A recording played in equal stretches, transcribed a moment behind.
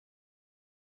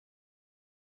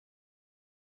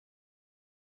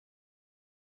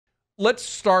Let's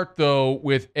start, though,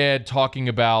 with Ed talking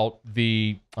about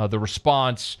the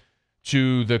response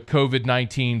to the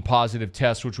COVID-19 positive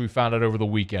test, which we found out over the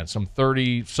weekend. Some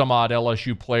 30-some-odd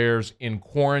LSU players in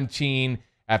quarantine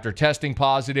after testing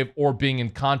positive or being in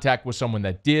contact with someone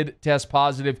that did test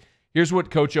positive. Here's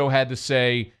what Coach O had to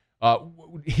say,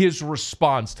 his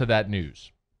response to that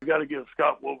news. We got to give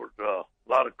Scott Woolward a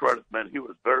lot of credit, man. He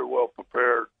was very well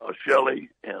prepared. Shelley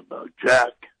and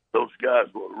Jack, those guys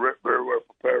were very well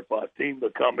prepared for our team to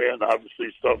come in. Obviously,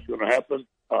 stuff's going to happen.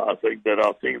 I think that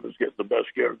our team is getting the best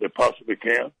care they possibly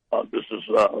can. This is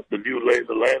the new lay of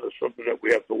the land. It's something that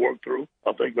we have to work through.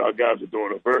 I think our guys are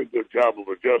doing a very good job of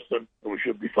adjusting, and we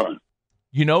should be fine.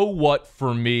 You know what,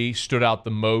 for me, stood out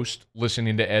the most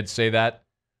listening to Ed say that?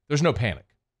 There's no panic.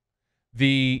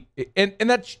 And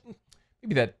that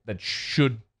maybe that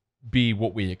should be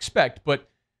what we expect, but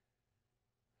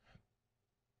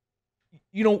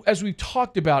you know, as we've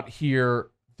talked about here,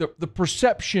 the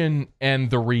perception and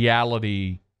the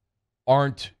reality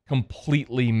aren't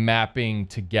completely mapping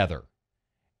together.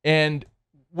 And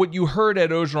what you heard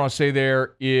Ed Orgeron say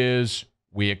there is,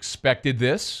 we expected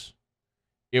this.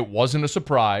 It wasn't a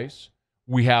surprise.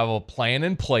 We have a plan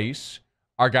in place.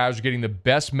 Our guys are getting the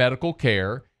best medical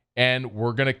care, and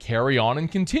we're going to carry on and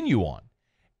continue on.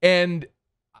 And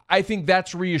I think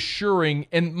that's reassuring.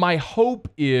 And my hope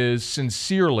is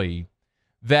sincerely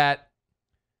that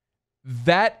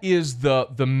is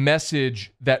the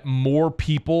message that more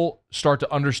people start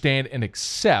to understand and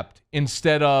accept,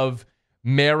 instead of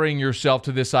marrying yourself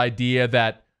to this idea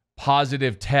that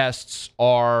positive tests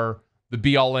are the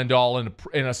be-all, end-all and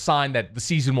a sign that the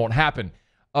season won't happen.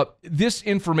 This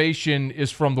information is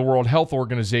from the World Health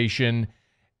Organization.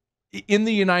 In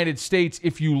the United States,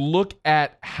 if you look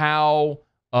at how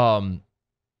the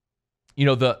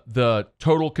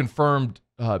total confirmed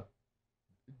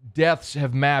deaths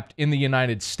have mapped in the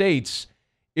United States,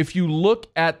 if you look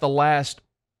at the last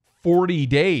 40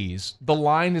 days, the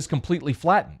line is completely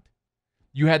flattened.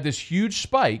 You had this huge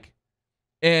spike,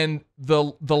 and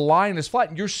the line is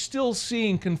flattened. You're still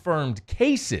seeing confirmed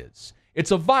cases.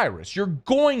 It's a virus. You're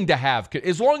going to have,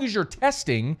 as long as you're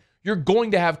testing, you're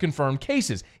going to have confirmed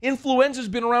cases. Influenza's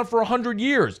been around for 100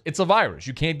 years. It's a virus.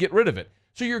 You can't get rid of it.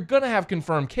 So you're going to have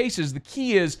confirmed cases. The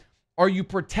key is, are you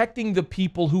protecting the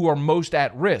people who are most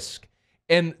at risk?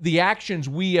 And the actions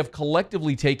we have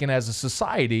collectively taken as a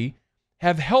society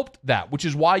have helped that, which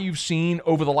is why you've seen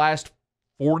over the last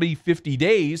 40, 50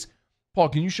 days, Paul,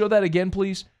 can you show that again,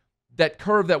 please? That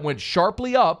curve that went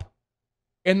sharply up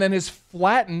and then is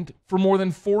flattened for more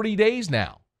than 40 days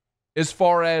now, as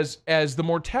far as the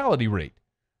mortality rate.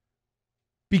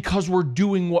 Because we're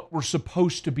doing what we're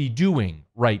supposed to be doing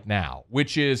right now,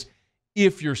 which is,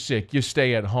 if you're sick, you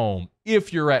stay at home.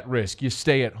 If you're at risk, you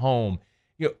stay at home.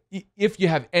 You know, if you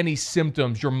have any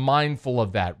symptoms, you're mindful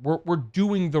of that. We're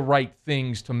doing the right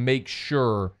things to make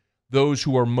sure those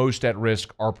who are most at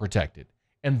risk are protected.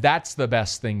 And that's the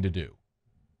best thing to do.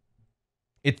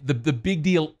 The big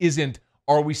deal isn't,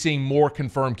 are we seeing more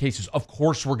confirmed cases? Of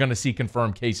course we're going to see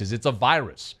confirmed cases. It's a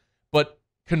virus. But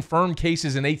confirmed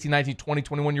cases in 18, 19, 20,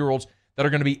 21-year-olds that are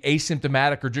going to be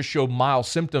asymptomatic or just show mild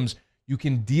symptoms, you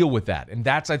can deal with that. And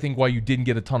that's, I think, why you didn't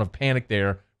get a ton of panic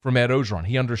there from Ed Orgeron.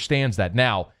 He understands that.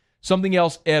 Now, something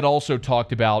else Ed also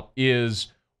talked about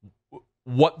is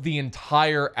what the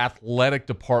entire athletic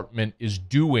department is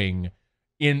doing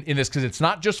in this, because it's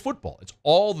not just football. It's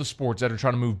all the sports that are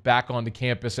trying to move back onto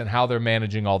campus and how they're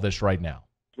managing all this right now.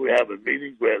 We have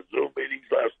meetings. We had Zoom meetings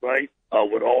last night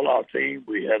with all our team.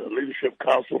 We had a leadership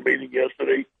council meeting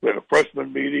yesterday. We had a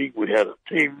freshman meeting. We had a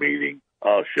team meeting.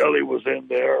 Shelley was in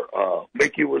there.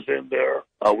 Mickey was in there.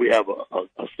 We have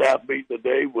a staff meeting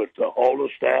today with all the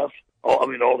staffs.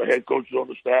 All the head coaches on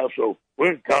the staff. So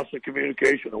we're in constant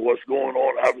communication on what's going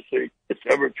on. Obviously, it's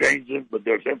ever changing, but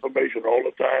there's information all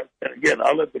the time. And again,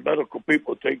 I'll let the medical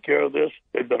people take care of this.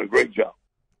 They've done a great job.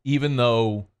 Even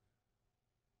though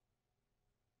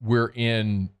we're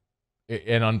in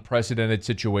an unprecedented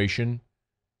situation,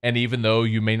 and even though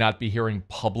you may not be hearing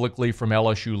publicly from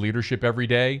LSU leadership every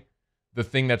day, the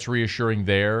thing that's reassuring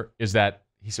there is that,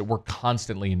 he said, we're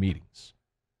constantly in meetings.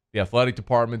 The athletic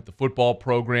department, the football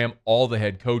program, all the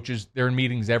head coaches, they're in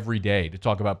meetings every day to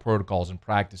talk about protocols and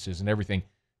practices and everything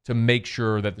to make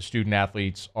sure that the student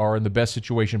athletes are in the best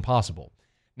situation possible.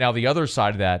 Now, the other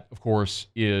side of that, of course,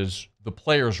 is the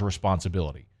players'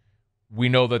 responsibility. We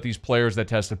know that these players that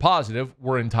tested positive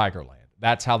were in Tigerland.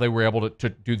 That's how they were able to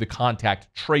do the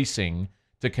contact tracing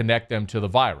to connect them to the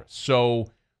virus. So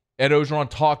Ed Orgeron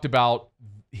talked about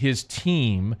his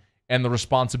team and the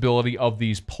responsibility of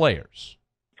these players.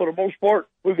 for the most part,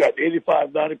 we've got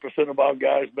 85-90% of our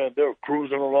guys, man, they're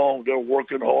cruising along. They're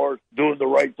working hard, doing the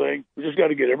right thing. We just got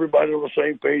to get everybody on the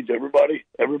same page,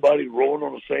 everybody rowing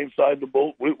on the same side of the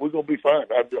boat. We're going to be fine.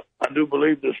 I do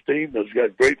believe this team has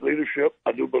got great leadership.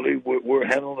 I do believe we're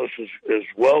handling this as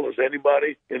well as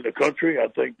anybody in the country. I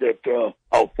think that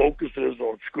our focus is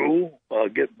on school,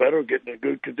 get better, getting in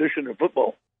good condition in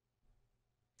football.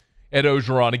 Ed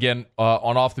Orgeron, again,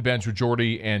 on Off the Bench with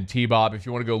Jordy and T-Bob. If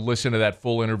you want to go listen to that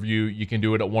full interview, you can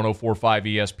do it at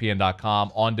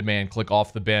 1045ESPN.com. On demand, click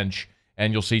Off the Bench,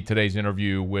 and you'll see today's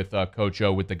interview with Coach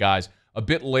O with the guys. A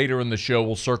bit later in the show,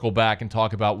 we'll circle back and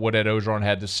talk about what Ed Orgeron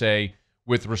had to say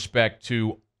with respect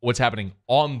to what's happening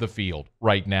on the field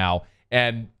right now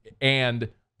and the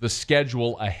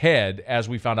schedule ahead. As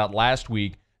we found out last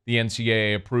week, the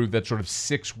NCAA approved that sort of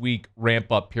 6-week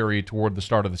ramp-up period toward the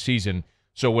start of the season.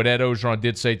 So what Ed Orgeron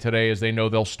did say today is they know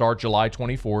they'll start July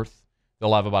 24th.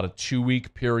 They'll have about a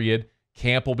 2-week period.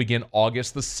 Camp will begin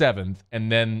August the 7th,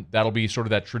 and then that'll be sort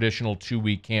of that traditional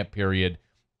 2-week camp period,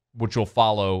 which will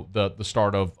follow the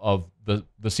start of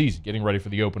the season, getting ready for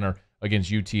the opener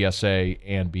against UTSA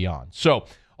and beyond. So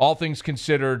all things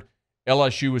considered,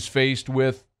 LSU was faced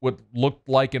with what looked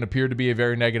like and appeared to be a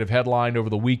very negative headline over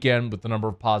the weekend with the number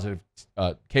of positive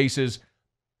cases.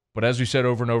 But as we said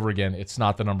over and over again, it's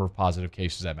not the number of positive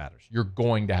cases that matters. You're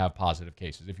going to have positive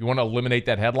cases. If you want to eliminate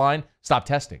that headline, stop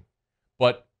testing.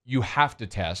 But you have to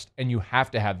test, and you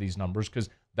have to have these numbers because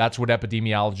that's what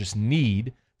epidemiologists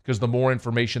need, because the more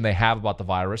information they have about the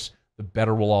virus, the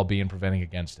better we'll all be in preventing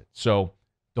against it. So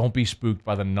don't be spooked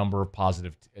by the number of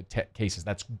positive cases.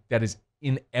 That is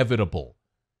inevitable.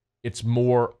 It's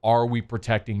more, are we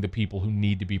protecting the people who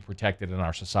need to be protected in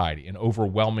our society? And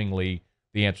overwhelmingly,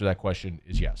 the answer to that question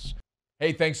is yes.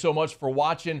 Hey, thanks so much for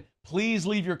watching. Please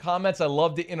leave your comments. I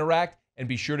love to interact, and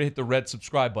be sure to hit the red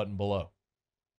subscribe button below.